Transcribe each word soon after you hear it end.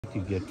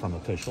You get from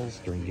officials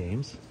during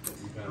games?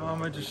 I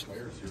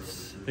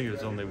think it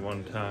was only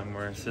one time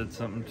where I said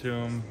something to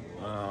him.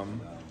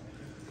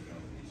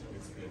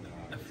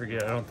 I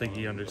forget. I don't think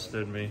he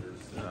understood me,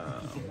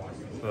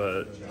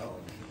 but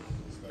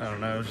I don't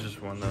know. It was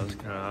just one that was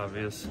kind of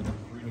obvious.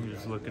 He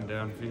was looking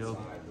downfield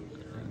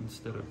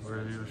instead of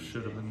where he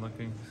should have been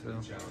looking. So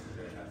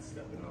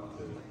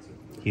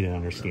He didn't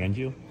understand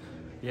you?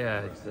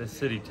 yeah, I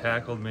said he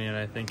tackled me, and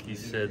I think he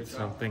said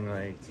something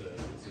like,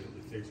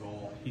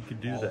 "He could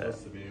do that."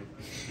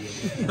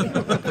 Like,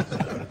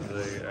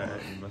 all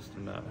right, you must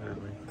have not heard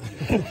me.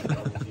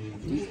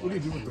 What do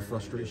you do with the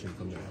frustration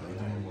from that?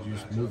 Do you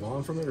just move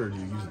on from it, or do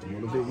you use it to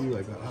motivate you?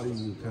 Like, how do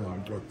you kind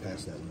of work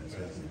past that when that's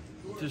happening?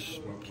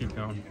 Just keep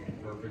going.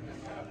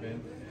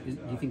 Do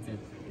you think that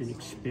an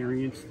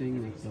experience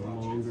thing, like the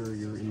longer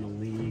you're in the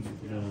league,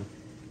 the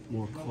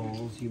more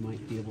calls you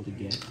might be able to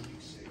get?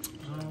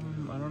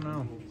 I don't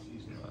know.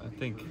 I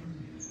think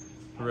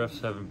the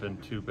refs haven't been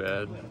too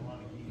bad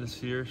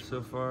this year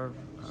so far,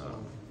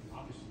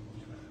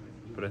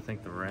 but I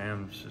think the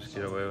Rams just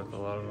get away with a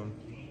lot of them.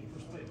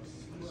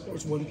 There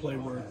was one play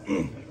where,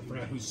 I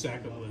forgot whose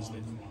sack it was,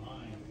 that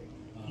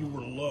you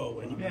were low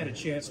and you had a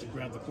chance to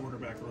grab the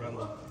quarterback around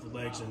the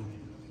legs, and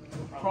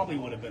it probably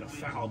would have been a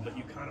foul, but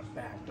you kind of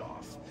backed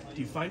off.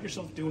 Do you find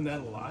yourself doing that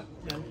a lot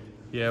now?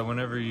 Yeah,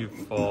 whenever you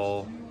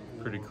fall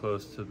pretty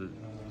close to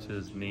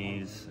his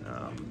knees,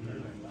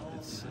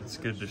 it's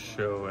good to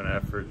show an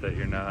effort that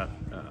you're not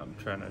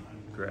trying to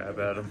grab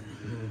at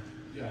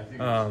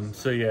him.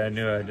 So yeah, I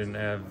knew I didn't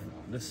have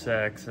the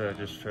sack, so I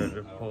just tried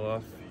to pull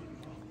off.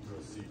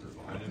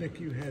 Nick,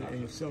 you had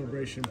a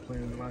celebration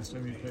plan the last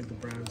time you played the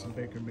Browns in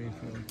Baker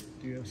Mayfield.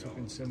 Do you have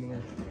something similar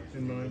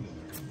in mind?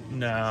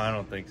 No, I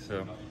don't think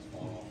so.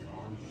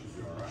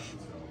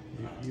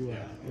 Have you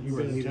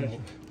been in touch?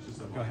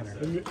 Go ahead, Eric.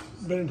 Have you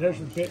been in touch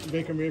with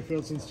Baker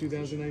Mayfield since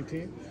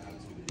 2019?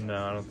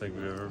 No, I don't think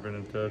we've ever been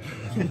in touch.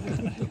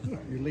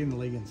 You're leading the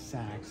league in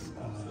sacks.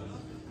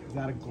 Is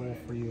that a goal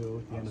for you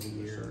at the end of the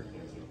year,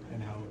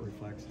 and how it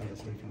reflects how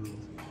this weekend is?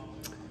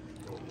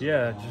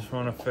 Yeah, I just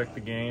want to affect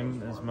the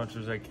game as much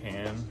as I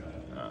can,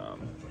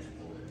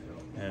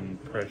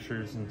 and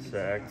pressures and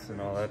sacks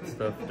and all that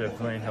stuff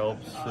definitely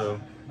helps. So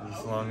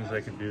as long as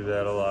I can do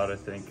that a lot, I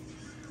think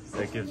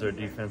that gives our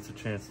defense a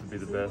chance to be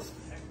the best.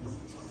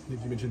 Nick,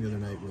 you mentioned the other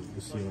night with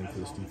the ceiling for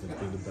this defense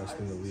being the best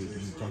in the league,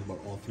 and you talk about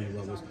all three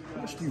levels.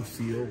 How much do you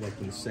feel like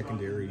when the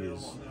secondary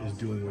is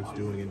doing what it's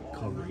doing and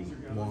covering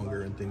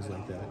longer and things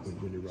like that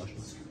when you're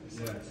rushing?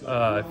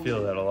 I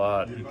feel that a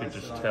lot. You could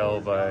just tell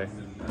by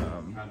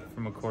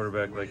from a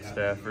quarterback like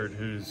Stafford,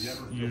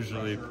 who's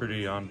usually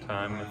pretty on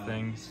time with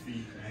things.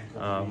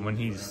 When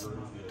he's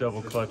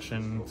double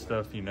clutching and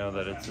stuff, you know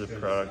that it's a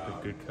product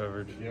of good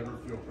coverage.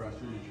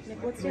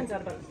 Nick, what stands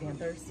out about the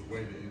Panthers?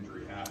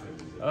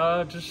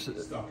 Just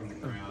a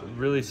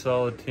really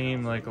solid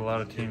team, like a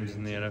lot of teams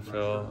in the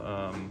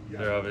NFL.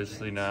 They're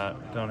obviously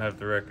don't have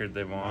the record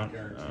they want,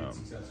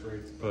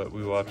 but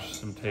we watched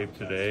some tape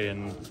today,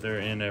 and they're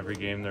in every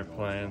game they're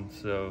playing,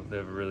 so they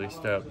have a really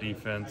stout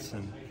defense,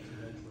 and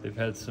they've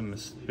had some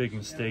big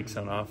mistakes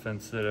on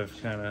offense that have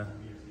kind of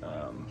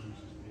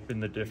been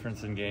the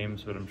difference in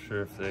games, but I'm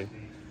sure if they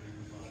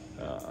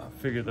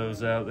figure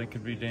those out, they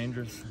could be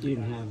dangerous. You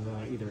didn't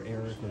have either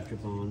Eric or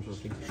Javon for a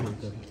big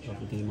chunk of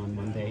the game on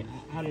Monday.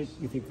 How did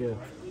you think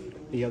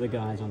the other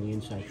guys on the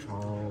inside,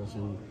 Charles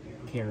and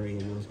Carey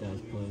and those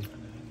guys, play?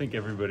 I think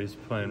everybody's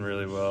playing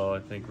really well. I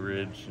think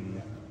Ridge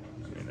and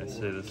I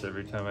say this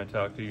every time I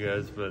talk to you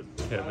guys, but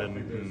Kevin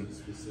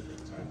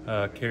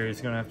and Carey's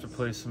going to have to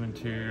play some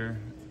interior.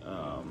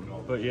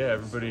 But yeah,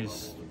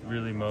 everybody's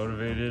really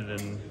motivated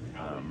and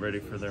ready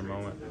for their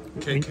moment.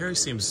 Okay, Carey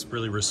seems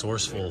really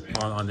resourceful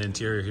on the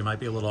interior. He might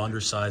be a little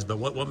undersized, but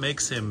what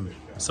makes him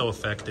so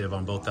effective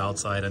on both the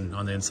outside and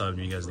on the inside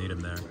when you guys need him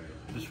there?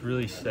 Just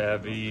really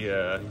savvy.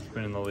 He's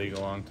been in the league a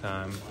long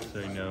time,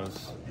 so he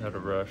knows how to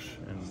rush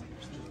and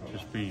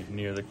just be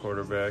near the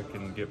quarterback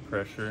and get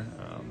pressure.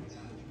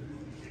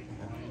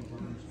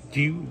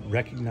 Do you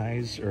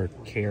recognize or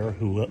care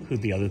who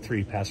the other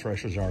three pass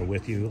rushers are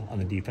with you on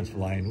the defensive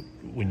line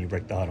when you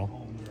break the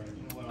huddle?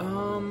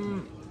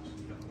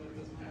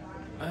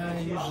 I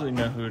usually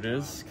know who it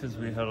is because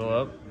we huddle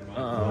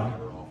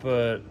up.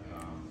 But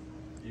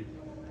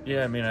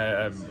yeah, I mean,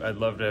 I'd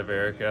love to have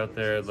Eric out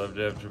there. I'd love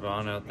to have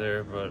Javon out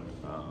there, but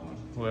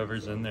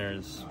whoever's in there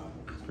is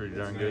pretty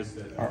darn good.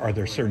 Are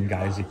there certain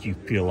guys that you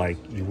feel like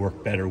you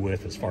work better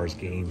with as far as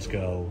games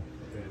go?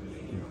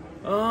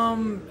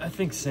 I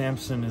think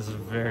Samson is a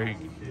very,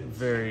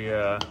 very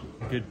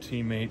good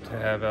teammate to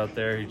have out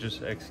there. He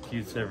just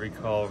executes every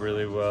call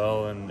really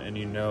well, and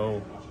you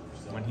know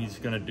when he's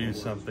going to do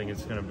something,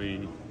 it's going to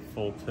be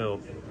full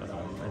tilt,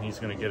 and he's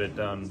going to get it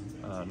done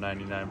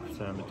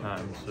 99% of the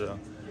time. So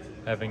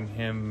having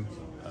him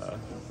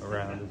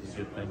around is a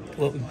good thing.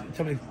 Well,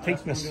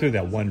 take us through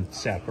that one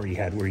sack where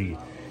you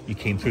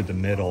came through the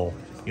middle,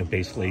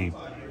 basically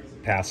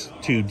past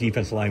two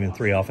defensive linemen,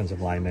 three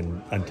offensive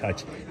linemen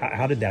untouched.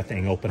 How did that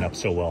thing open up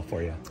so well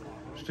for you?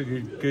 Just a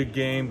good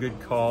game, good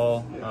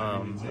call,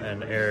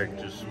 and Eric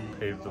just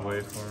paved the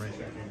way for me.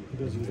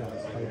 Those you got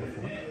played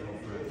before?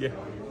 Yeah.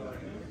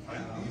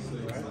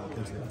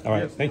 All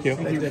right. Thank you.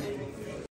 Thank you.